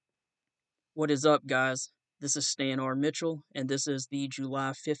What is up, guys? This is Stan R. Mitchell, and this is the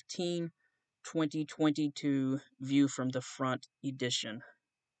July 15, 2022 View from the Front edition.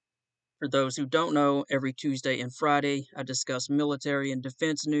 For those who don't know, every Tuesday and Friday I discuss military and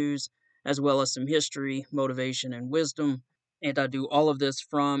defense news, as well as some history, motivation, and wisdom, and I do all of this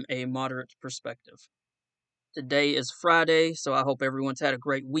from a moderate perspective. Today is Friday, so I hope everyone's had a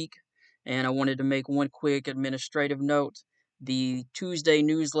great week. And I wanted to make one quick administrative note. The Tuesday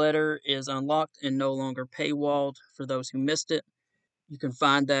newsletter is unlocked and no longer paywalled for those who missed it. You can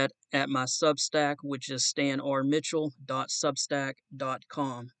find that at my Substack, which is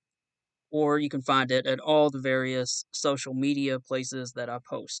stanrmitchell.substack.com. Or you can find it at all the various social media places that I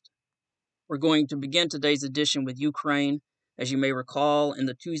post. We're going to begin today's edition with Ukraine. As you may recall, in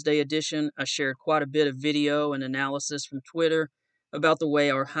the Tuesday edition, I shared quite a bit of video and analysis from Twitter about the way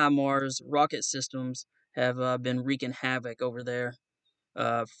our HIMARS rocket systems have been wreaking havoc over there.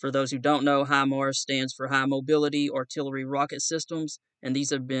 For those who don't know, HIMARS stands for High Mobility Artillery Rocket Systems, and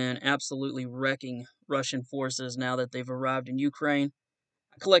these have been absolutely wrecking Russian forces now that they've arrived in Ukraine.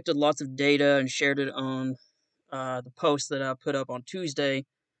 I collected lots of data and shared it on the post that I put up on Tuesday,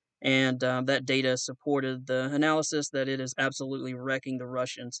 and that data supported the analysis that it is absolutely wrecking the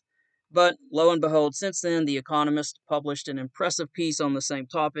Russians. But lo and behold, since then, The Economist published an impressive piece on the same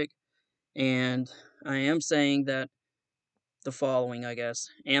topic, and I am saying that the following, I guess.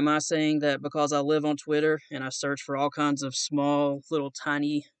 Am I saying that because I live on Twitter and I search for all kinds of small, little,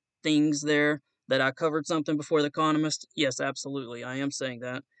 tiny things there that I covered something before The Economist? Yes, absolutely. I am saying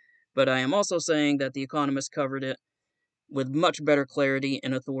that. But I am also saying that The Economist covered it with much better clarity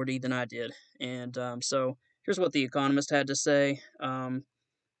and authority than I did. And so here's what The Economist had to say.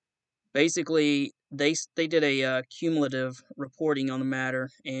 Basically, they did a cumulative reporting on the matter,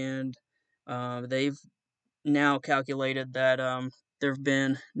 and they've now calculated that there have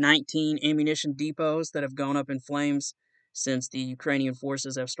been 19 ammunition depots that have gone up in flames since the Ukrainian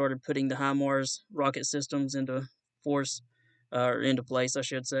forces have started putting the HIMARS rocket systems into force, or into place, I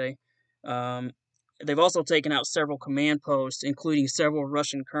should say. Um, they've also taken out several command posts, including several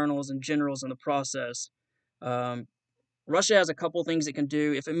Russian colonels and generals in the process. Um, Russia has a couple things it can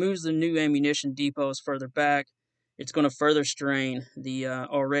do. If it moves the new ammunition depots further back, it's going to further strain the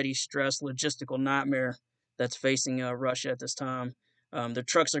already stressed logistical nightmare that's facing Russia at this time. The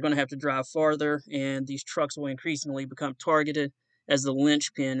trucks are going to have to drive farther, and these trucks will increasingly become targeted as the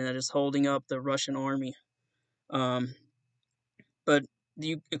linchpin that is holding up the Russian army. Um, but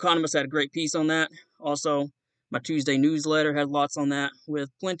the Economist had a great piece on that. Also, my Tuesday newsletter had lots on that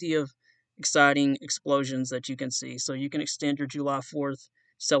with plenty of exciting explosions that you can see. So you can extend your July 4th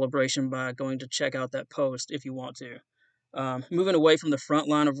celebration by going to check out that post if you want to. Moving away from the front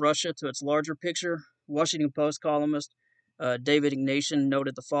line of Russia to its larger picture, Washington Post columnist David Ignatian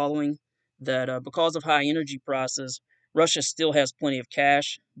noted the following, that because of high energy prices, Russia still has plenty of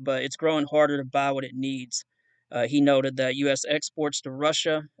cash, but it's growing harder to buy what it needs. He noted that U.S. exports to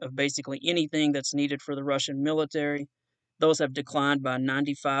Russia of basically anything that's needed for the Russian military, those have declined by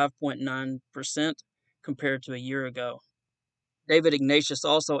 95.9% compared to a year ago. David Ignatius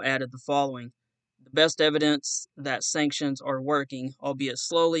also added the following: the best evidence that sanctions are working, albeit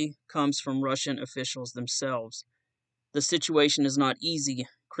slowly, comes from Russian officials themselves. The situation is not easy,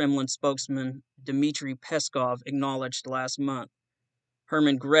 Kremlin spokesman Dmitry Peskov acknowledged last month.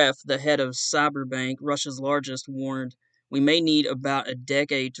 Herman Greff, the head of Cyberbank, Russia's largest, warned, "We may need about a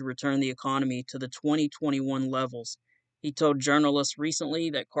decade to return the economy to the 2021 levels." He told journalists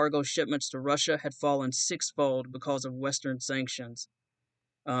recently that cargo shipments to Russia had fallen sixfold because of Western sanctions.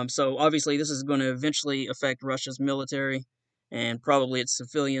 So obviously, this is going to eventually affect Russia's military and probably its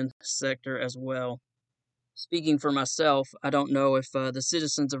civilian sector as well. Speaking for myself, I don't know if the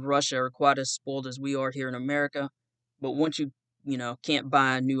citizens of Russia are quite as spoiled as we are here in America, but once you can't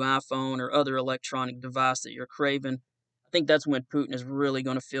buy a new iPhone or other electronic device that you're craving, I think that's when Putin is really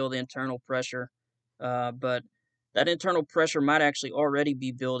going to feel the internal pressure. But that internal pressure might actually already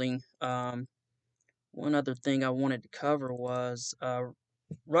be building. One other thing I wanted to cover was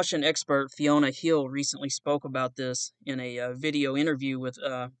Russian expert Fiona Hill recently spoke about this in a video interview with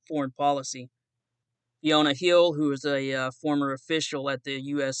Foreign Policy. Fiona Hill, who is a former official at the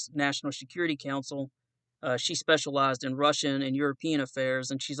U.S. National Security Council, she specialized in Russian and European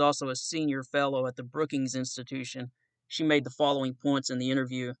affairs, and she's also a senior fellow at the Brookings Institution. She made the following points in the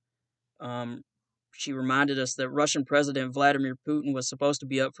interview. Um, she reminded us that Russian President Vladimir Putin was supposed to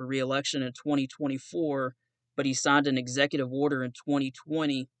be up for re-election in 2024, but he signed an executive order in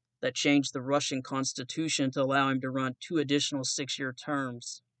 2020 that changed the Russian constitution to allow him to run 2 additional 6-year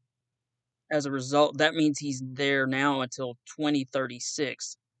terms. As a result, that means he's there now until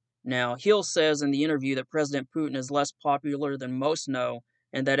 2036. Now, Hill says in the interview that President Putin is less popular than most know,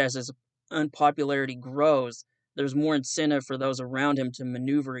 and that as his unpopularity grows, there's more incentive for those around him to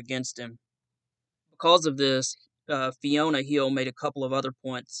maneuver against him. Because of this, Fiona Hill made a couple of other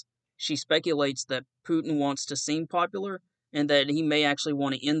points. She speculates that Putin wants to seem popular and that he may actually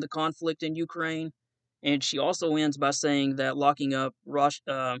want to end the conflict in Ukraine. And she also ends by saying that locking up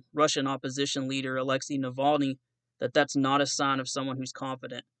Russian opposition leader Alexei Navalny, that's not a sign of someone who's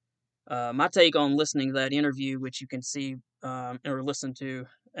confident. My take on listening to that interview, which you can see or listen to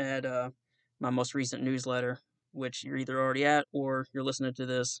at my most recent newsletter, which you're either already at or you're listening to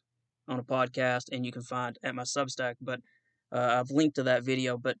this on a podcast and you can find at my Substack. But I've linked to that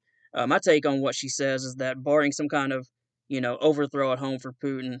video. But my take on what she says is that barring some kind of overthrow at home for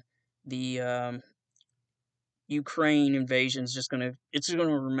Putin, the Ukraine invasion is just gonna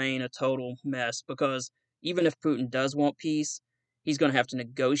remain a total mess because even if Putin does want peace, he's gonna have to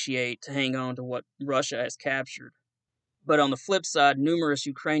negotiate to hang on to what Russia has captured. But on the flip side, numerous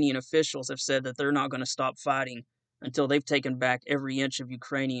Ukrainian officials have said that they're not going to stop fighting until they've taken back every inch of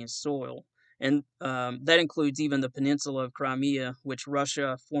Ukrainian soil. And that includes even the peninsula of Crimea, which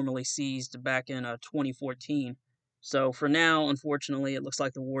Russia formally seized back in 2014. So for now, unfortunately, it looks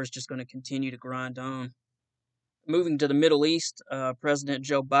like the war is just going to continue to grind on. Moving to the Middle East, President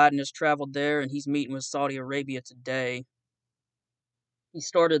Joe Biden has traveled there and he's meeting with Saudi Arabia today. He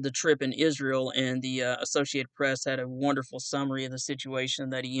started the trip in Israel, and the Associated Press had a wonderful summary of the situation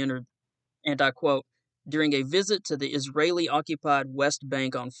that he entered. And I quote, during a visit to the Israeli occupied West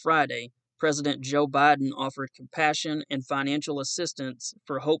Bank on Friday, President Joe Biden offered compassion and financial assistance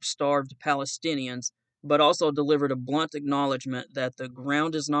for hope starved Palestinians, but also delivered a blunt acknowledgement that the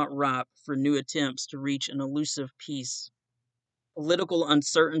ground is not ripe for new attempts to reach an elusive peace. Political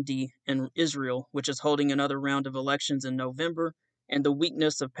uncertainty in Israel, which is holding another round of elections in November, and the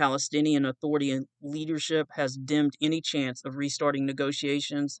weakness of Palestinian Authority and leadership has dimmed any chance of restarting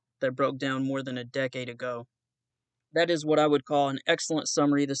negotiations that broke down more than a decade ago. That is what I would call an excellent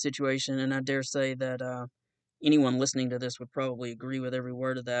summary of the situation, and I dare say that anyone listening to this would probably agree with every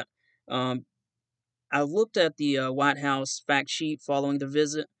word of that. Um, I looked at the White House fact sheet following the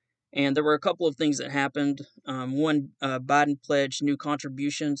visit, and there were a couple of things that happened. One, Biden pledged new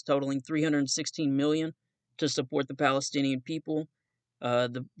contributions totaling $316 million to support the Palestinian people.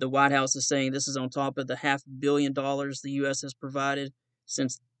 The White House is saying this is on top of the $500 million the U.S. has provided to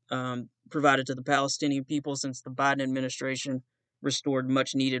the Palestinian people since the Biden administration restored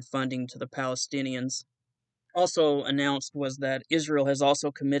much needed funding to the Palestinians. Also announced was that Israel has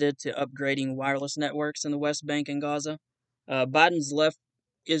also committed to upgrading wireless networks in the West Bank and Gaza. Biden's left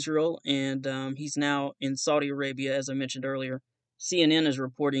Israel and he's now in Saudi Arabia, as I mentioned earlier. CNN is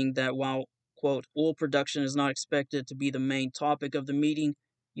reporting that while, quote, oil production is not expected to be the main topic of the meeting,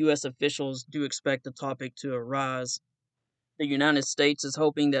 U.S. officials do expect the topic to arise. The United States is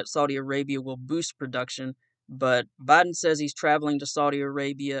hoping that Saudi Arabia will boost production, but Biden says he's traveling to Saudi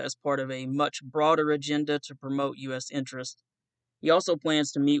Arabia as part of a much broader agenda to promote U.S. interests. He also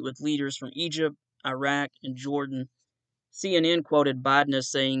plans to meet with leaders from Egypt, Iraq, and Jordan. CNN quoted Biden as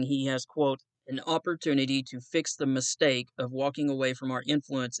saying he has, quote, an opportunity to fix the mistake of walking away from our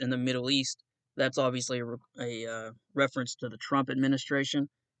influence in the Middle East. That's obviously a reference to the Trump administration.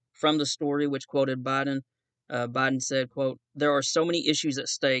 From the story, which quoted Biden, Biden said, quote, there are so many issues at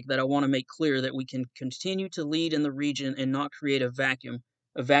stake that I want to make clear that we can continue to lead in the region and not create a vacuum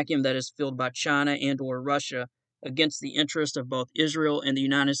that is filled by China and or Russia against the interest of both Israel and the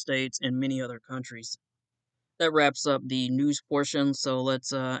United States and many other countries. That wraps up the news portion, so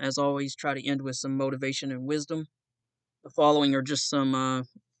let's, as always, try to end with some motivation and wisdom. The following are just some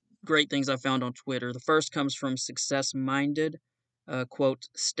great things I found on Twitter. The first comes from Success Minded. Quote,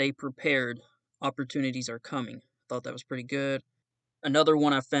 stay prepared. Opportunities are coming. Thought that was pretty good. Another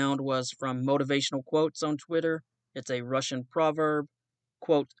one I found was from Motivational Quotes on Twitter. It's a Russian proverb.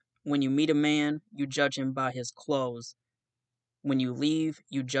 Quote, when you meet a man, you judge him by his clothes. When you leave,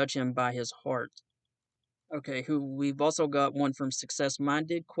 you judge him by his heart. Okay, we've also got one from Success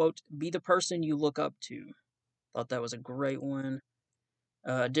Minded. Quote, be the person you look up to. Thought that was a great one.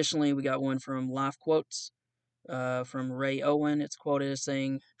 Additionally, we got one from Life Quotes from Ray Owen. It's quoted as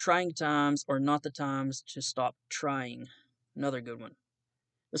saying, trying times are not the times to stop trying. Another good one.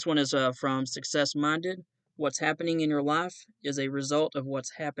 This one is from Success Minded. What's happening in your life is a result of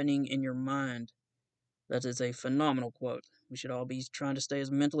what's happening in your mind. That is a phenomenal quote. We should all be trying to stay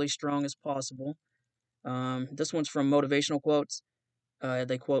as mentally strong as possible. This one's from Motivational Quotes.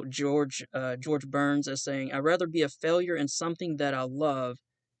 They quote George Burns as saying, I'd rather be a failure in something that I love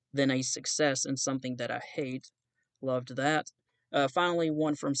than a success in something that I hate. Loved that. Finally,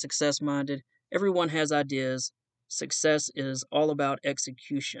 one from Success Minded. Everyone has ideas. Success is all about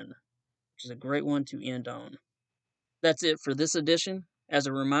execution, which is a great one to end on. That's it for this edition. As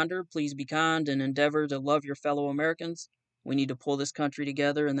a reminder, please be kind and endeavor to love your fellow Americans. We need to pull this country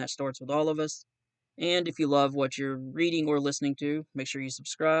together, and that starts with all of us. And if you love what you're reading or listening to, make sure you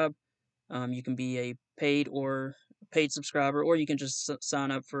subscribe. You can be a paid subscriber, or you can just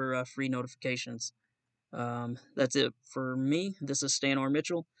sign up for free notifications. That's it for me. This is Stan R.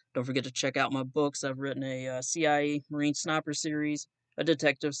 Mitchell. Don't forget to check out my books. I've written a CIA Marine Sniper series, a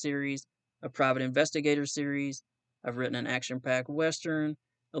detective series, a private investigator series. I've written an action-packed Western,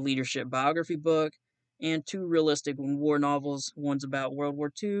 a leadership biography book, and 2 realistic war novels. One's about World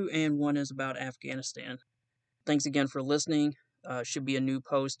War II, and one is about Afghanistan. Thanks again for listening. Should be a new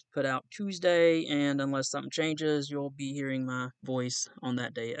post put out Tuesday, and unless something changes, you'll be hearing my voice on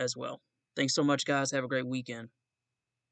that day as well. Thanks so much, guys. Have a great weekend.